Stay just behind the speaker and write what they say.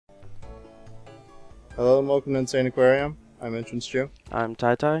Hello and welcome to Insaniquarium. I'm EntranceJew. I'm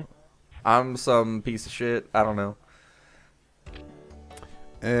TyTy. I'm some piece of shit. I don't know.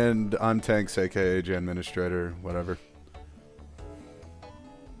 And I'm Tanks, aka TheJanministrator, whatever.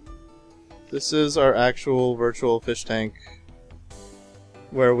 This is our actual virtual fish tank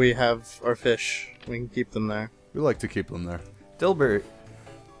where we have our fish. We can keep them there. We like to keep them there. Dilbert.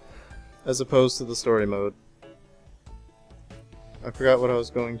 As opposed to the story mode. I forgot what I was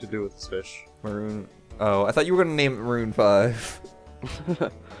going to do with this fish. Maroon. Oh, I thought you were going to name it Maroon 5.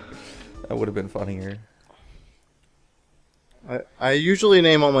 That would have been funnier. I usually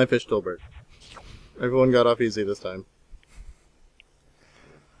name all my fish Dilbert. Everyone got off easy this time.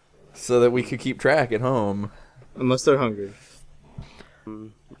 So that we could keep track at home. Unless they're hungry.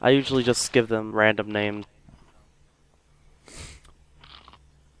 I usually just give them random names.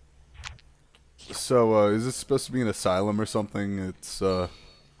 So, is this supposed to be an asylum or something? It's, not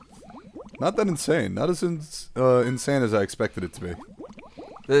that insane. Not as insane as I expected it to be.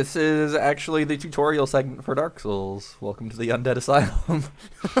 This is actually the tutorial segment for Dark Souls. Welcome to the Undead Asylum.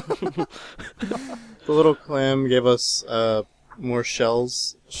 The little clam gave us more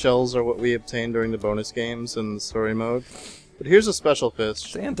shells. Shells are what we obtained during the bonus games in the story mode. But here's a special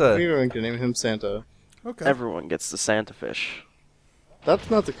fish. Santa. We're going to name him Santa. Okay. Everyone gets the Santa fish.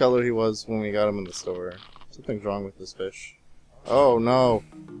 That's not the color he was when we got him in the store. Something's wrong with this fish. Oh no.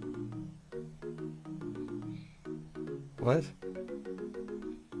 What?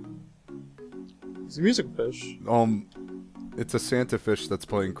 He's a musical fish. It's a Santa fish that's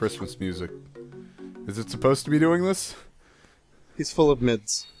playing Christmas music. Is it supposed to be doing this? He's full of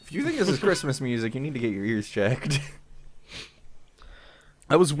mids. If you think this is Christmas music, you need to get your ears checked.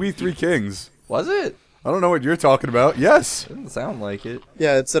 That was W-3 Kings. Was it? I don't know what you're talking about. Yes! Doesn't sound like it.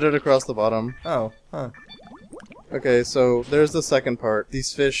 Yeah, it said it across the bottom. Oh, huh. Okay, so there's the second part.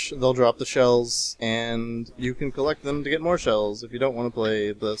 These fish, they'll drop the shells, and you can collect them to get more shells. If you don't want to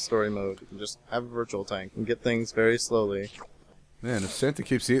play the story mode, you can just have a virtual tank and get things very slowly. Man, if Santa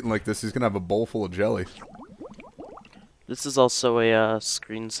keeps eating like this, he's gonna have a bowl full of jelly. This is also a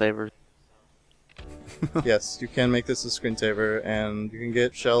screensaver. Yes, you can make this a screensaver, and you can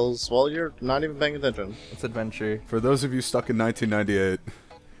get shells while you're not even paying attention. It's adventure. For those of you stuck in 1998,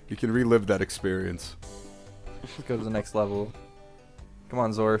 you can relive that experience. Let's go to the next level. Come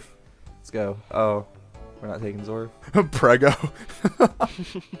on, Zorf. Let's go. Oh, we're not taking Zorf. Prego.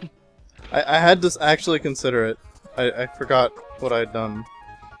 I had to actually consider it. I forgot what I'd done.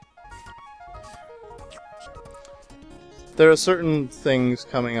 There are certain things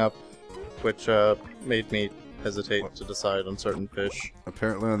coming up which made me hesitate to decide on certain fish.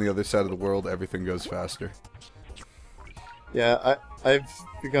 Apparently on the other side of the world, everything goes faster. Yeah, I've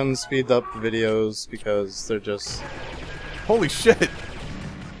begun speed up videos because they're just... Holy shit!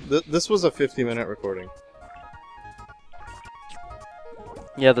 This was a 50-minute recording.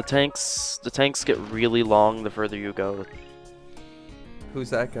 Yeah, the tanks get really long the further you go.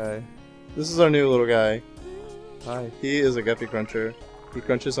 Who's that guy? This is our new little guy. Hi. He is a guppy cruncher. He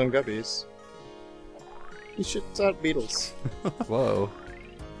crunches on guppies. He shits out beetles. Whoa.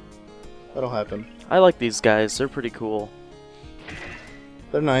 That'll happen. I like these guys, they're pretty cool.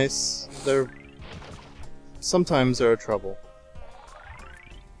 They're nice. Sometimes they're a trouble.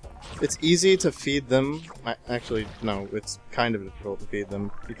 It's easy to feed them. Actually, no, it's kind of difficult to feed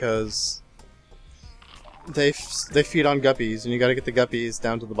them because they feed on guppies, and you gotta get the guppies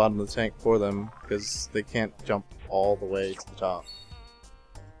down to the bottom of the tank for them because they can't jump all the way to the top.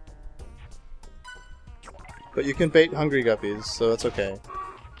 But you can bait hungry guppies, so that's okay.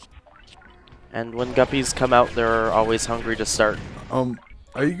 And when guppies come out, they're always hungry to start.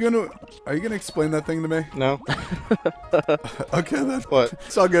 Are you gonna explain that thing to me? No? Okay then. What?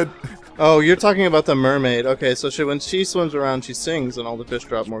 It's all good. Oh, you're talking about the mermaid. Okay, so when she swims around, she sings, and all the fish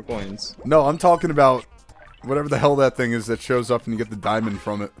drop more coins. No, I'm talking about whatever the hell that thing is that shows up and you get the diamond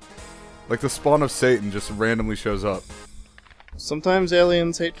from it. Like the spawn of Satan just randomly shows up. Sometimes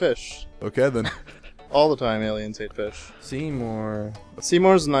aliens hate fish. Okay then. All the time aliens hate fish. Seymour.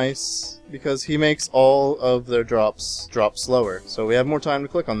 Seymour's nice because he makes all of their drops drop slower, so we have more time to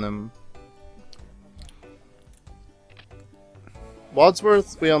click on them.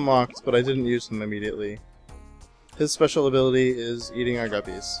 Wadsworth we unlocked, but I didn't use him immediately. His special ability is eating our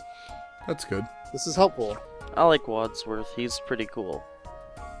guppies. That's good. This is helpful. I like Wadsworth, he's pretty cool.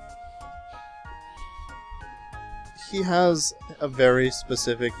 He has a very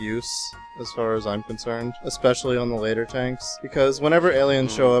specific use, as far as I'm concerned, especially on the later tanks, because whenever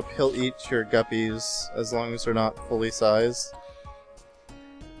aliens show up, he'll eat your guppies as long as they're not fully sized.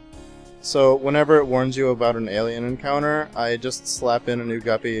 So whenever it warns you about an alien encounter, I just slap in a new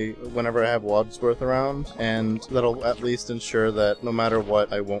guppy whenever I have Wadsworth around, and that'll at least ensure that no matter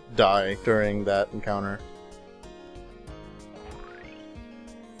what, I won't die during that encounter.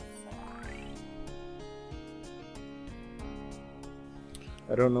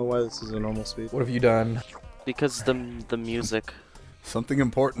 I don't know why this is a normal speed. What have you done? Because the music. Something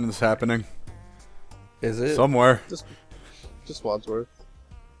important is happening. Is it? Somewhere. Just Wadsworth.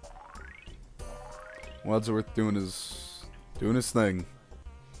 Wadsworth doing his thing.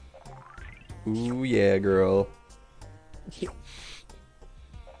 Ooh yeah, girl.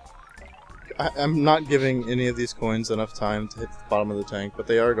 I'm not giving any of these coins enough time to hit the bottom of the tank, but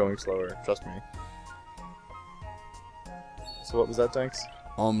they are going slower, trust me. So what was that, Tanks?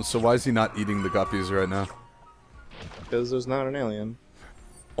 So why is he not eating the guppies right now? Because there's not an alien.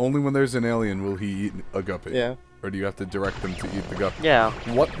 Only when there's an alien will he eat a guppy. Yeah. Or do you have to direct them to eat the guppy? Yeah.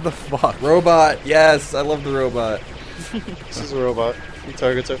 What the fuck? Robot. Yes, I love the robot. This is a robot. He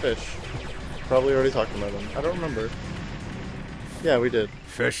targets our fish. Probably already talked about him. I don't remember. Yeah, we did.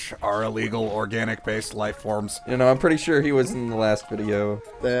 Fish are illegal, organic-based life forms. You know, I'm pretty sure he was in the last video.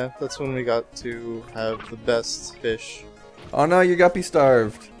 Yeah, that's when we got to have the best fish. Oh no, your guppy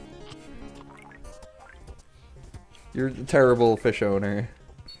starved. You're a terrible fish owner.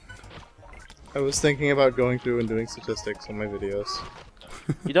 I was thinking about going through and doing statistics on my videos.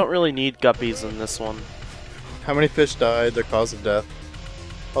 You don't really need guppies in this one. How many fish died, their cause of death.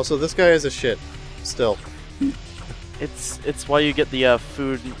 Also, this guy is a shit. Still. It's why you get the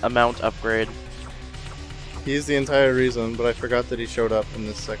food amount upgrade. He's the entire reason, but I forgot that he showed up in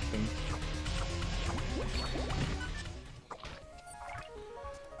this section.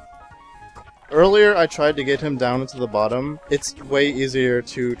 Earlier, I tried to get him down into the bottom. It's way easier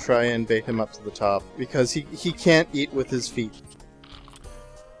to try and bait him up to the top, because he can't eat with his feet.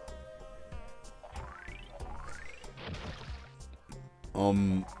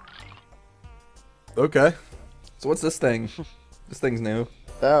 Okay. So what's this thing? This thing's new.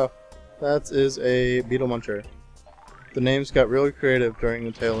 Oh, that is a beetle muncher. The names got really creative during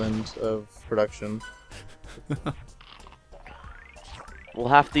the tail end of production. Well,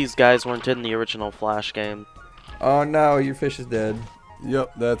 half these guys weren't in the original Flash game. Oh no, your fish is dead.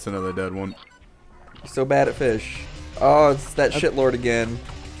 Yep, that's another dead one. You're so bad at fish. Oh, it's that shitlord again.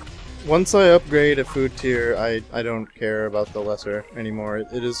 Once I upgrade a food tier, I don't care about the lesser anymore.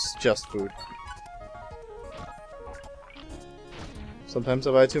 It is just food. Sometimes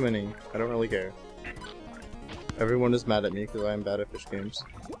I buy too many. I don't really care. Everyone is mad at me because I am bad at fish games.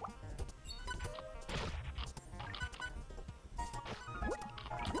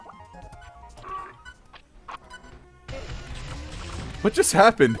 What just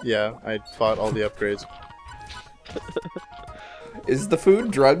happened? Yeah, I fought all the upgrades. Is the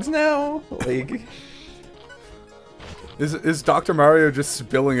food drugs now? Like, Is Dr. Mario just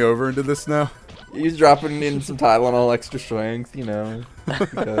spilling over into this now? he's dropping in some Tylenol extra strength, you know.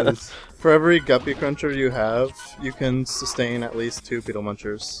 Because For every guppy cruncher you have, you can sustain at least 2 beetle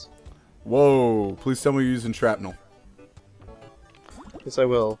munchers. Whoa, please tell me you're using shrapnel. Yes, I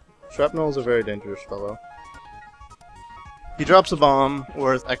will. Shrapnel is a very dangerous fellow. He drops a bomb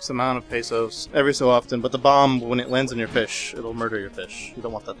worth X amount of pesos every so often, but the bomb, when it lands on your fish, it'll murder your fish. You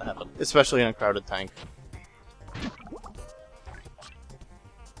don't want that to happen, especially in a crowded tank.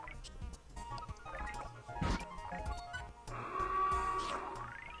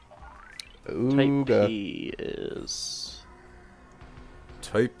 Type ooga. P is...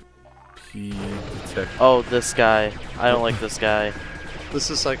 Type P detect. Oh, this guy. I don't like this guy. This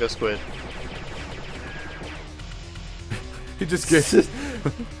is Psycho Squid. He just gets.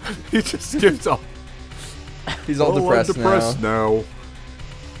 He just gives up. He's all depressed, I'm depressed now.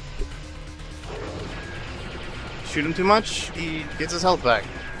 Shoot him too much, he gets his health back.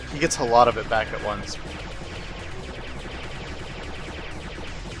 He gets a lot of it back at once.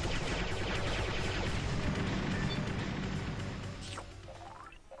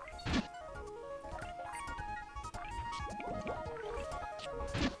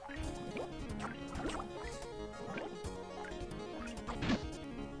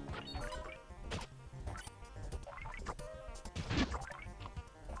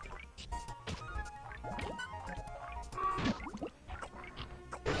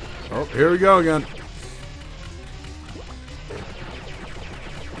 Oh, here we go again.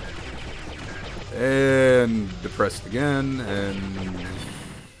 And depressed again, and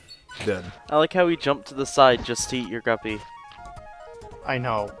dead. I like how he jumped to the side just to eat your guppy. I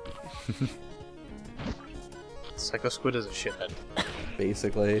know. Psycho Squid is a shithead.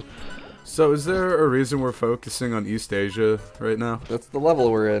 Basically. So is there a reason we're focusing on East Asia right now? That's the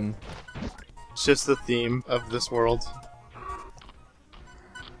level we're in. It's just the theme of this world.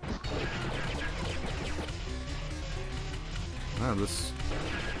 Wow, this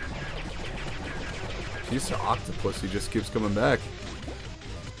piece of octopus, he just keeps coming back.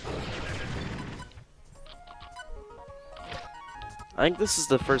 I think this is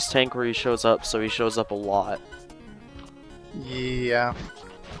the first tank where he shows up, so he shows up a lot. Yeah.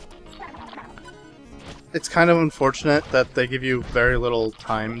 It's kind of unfortunate that they give you very little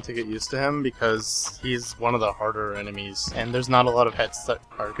time to get used to him because he's one of the harder enemies, and there's not a lot of hits that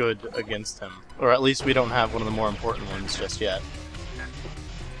are good against him. Or at least we don't have one of the more important ones just yet.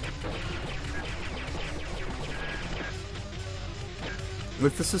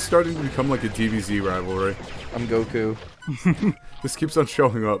 Like, this is starting to become like a DBZ rivalry. I'm Goku. This keeps on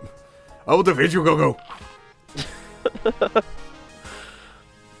showing up. I will defeat you, Goku!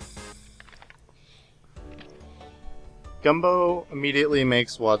 Gumbo immediately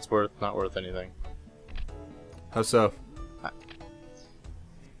makes Wadsworth not worth anything. How so?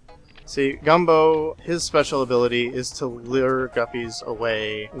 See, Gumbo, his special ability is to lure guppies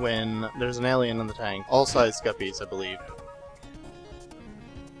away when there's an alien in the tank. All size guppies, I believe.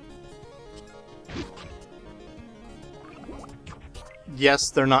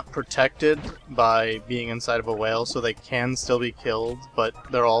 Yes, they're not protected by being inside of a whale, so they can still be killed, but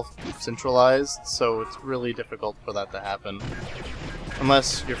they're all centralized, so it's really difficult for that to happen.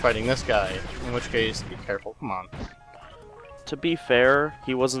 Unless you're fighting this guy, in which case, be careful, come on. To be fair,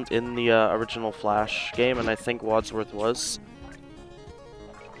 he wasn't in the original Flash game, and I think Wadsworth was.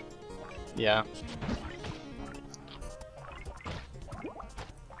 Yeah.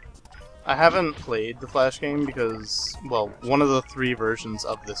 I haven't played the Flash game because, well, one of the 3 versions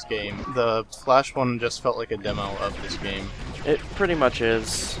of this game. The Flash one just felt like a demo of this game. It pretty much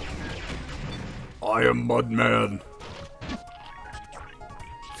is. I am Mudman.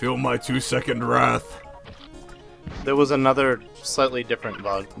 Feel my 2-second wrath. There was another slightly different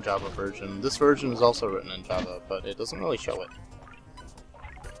Java version. This version is also written in Java, but it doesn't really show it.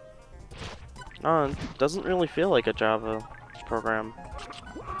 It doesn't really feel like a Java program.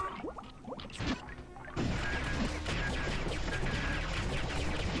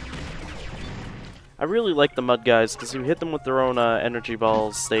 I really like the mud guys, because if you hit them with their own energy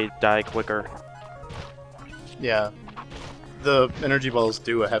balls, they die quicker. Yeah. The energy balls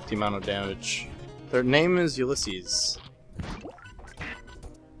do a hefty amount of damage. Their name is Ulysses.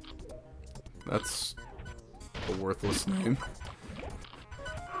 That's a worthless name.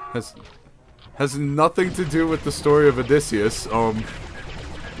 Has nothing to do with the story of Odysseus. Oh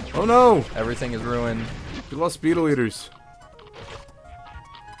no! Everything is ruined. We lost beetle eaters.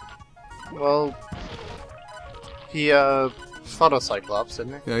 Well, he fought a Cyclops,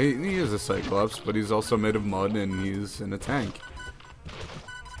 didn't he? Yeah, he is a Cyclops, but he's also made of mud and he's in a tank.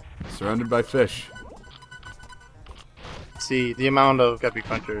 Surrounded by fish. See, the amount of Guppy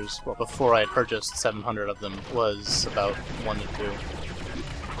Crunchers, well, before I had purchased 700 of them, was about 1 to 2.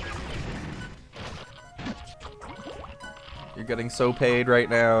 You're getting so paid right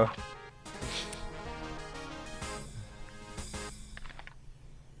now.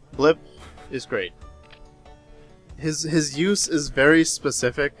 Blip is great. His use is very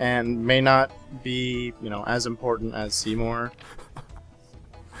specific and may not be, you know, as important as Seymour.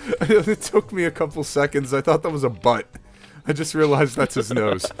 It took me a couple seconds. I thought that was a butt. I just realized that's his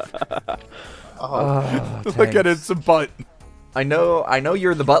nose. Oh, Look at it, it's a butt. I know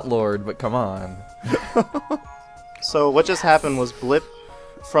you're the butt lord, but come on. So what just happened was Blip,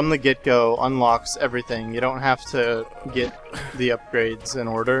 from the get-go, unlocks everything. You don't have to get the upgrades in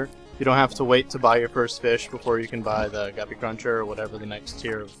order. You don't have to wait to buy your first fish before you can buy the Guppy Cruncher or whatever the next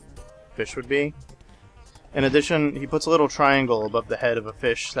tier of fish would be. In addition, he puts a little triangle above the head of a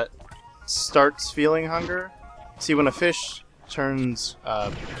fish that starts feeling hunger. See, when a fish turns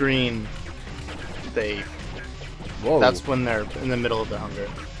green, that's when they're in the middle of their hunger.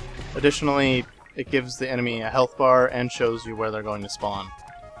 Additionally, it gives the enemy a health bar and shows you where they're going to spawn.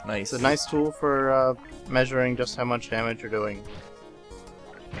 Nice. It's a nice tool for measuring just how much damage you're doing.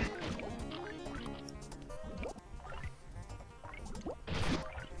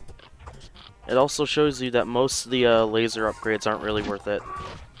 It also shows you that most of the laser upgrades aren't really worth it.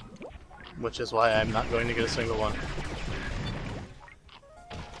 Which is why I'm not going to get a single one.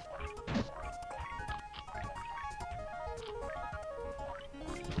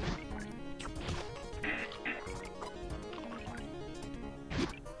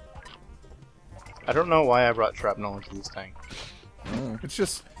 I don't know why I brought Shrapnel into this tank. It's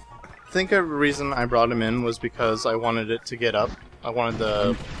just... I think a reason I brought him in was because I wanted it to get up. I wanted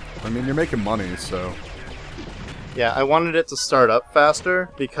the... I mean, you're making money, so... Yeah, I wanted it to start up faster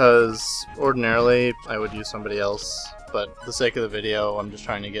because ordinarily I would use somebody else, but for the sake of the video, I'm just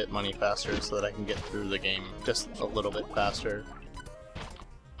trying to get money faster so that I can get through the game just a little bit faster.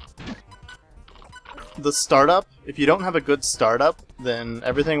 The startup, if you don't have a good startup, then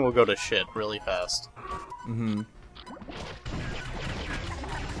everything will go to shit really fast. Mm-hmm.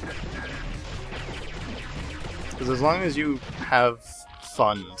 Because as long as you have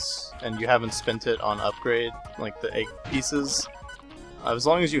funds and you haven't spent it on upgrade, like the egg pieces, as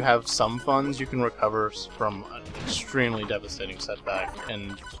long as you have some funds, you can recover from an extremely devastating setback,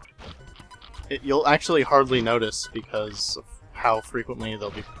 and you'll actually hardly notice because of how frequently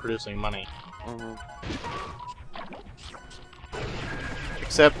they'll be producing money. Mhm.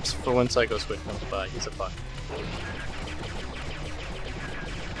 Except for when Psycho Squid comes by, he's a fuck.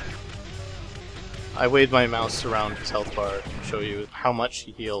 I waved my mouse around his health bar to show you how much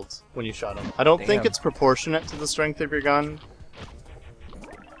he healed when you shot him. I don't think Damn. it's proportionate to the strength of your gun.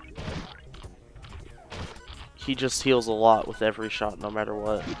 He just heals a lot with every shot, no matter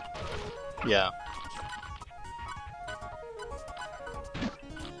what. Yeah.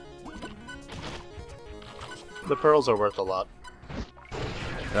 The pearls are worth a lot.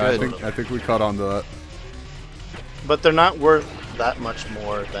 Yeah, I Good. think we caught on to that. But they're not worth that much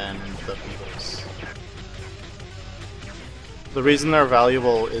more than the beetles. The reason they're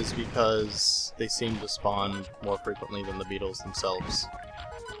valuable is because they seem to spawn more frequently than the beetles themselves.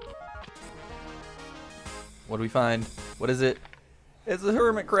 What do we find? What is it? It's a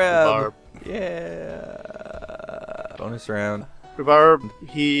hermit crab. Rhubarb. Yeah. Bonus round. Rhubarb,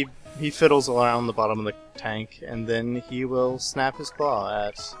 he fiddles around the bottom of the tank, and then he will snap his claw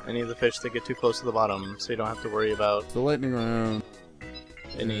at any of the fish that get too close to the bottom, so you don't have to worry about The lightning round.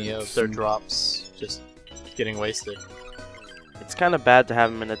 any of their drops just getting wasted. It's kind of bad to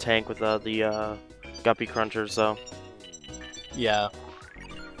have him in a tank with the guppy crunchers, though. Yeah,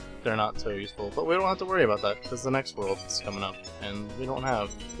 they're not so useful, but we don't have to worry about that, because the next world is coming up, and we don't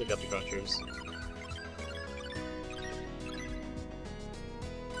have the guppy crunchers.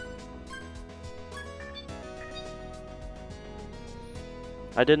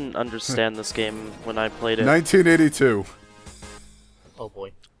 I didn't understand this game when I played it. 1982. Oh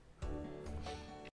boy.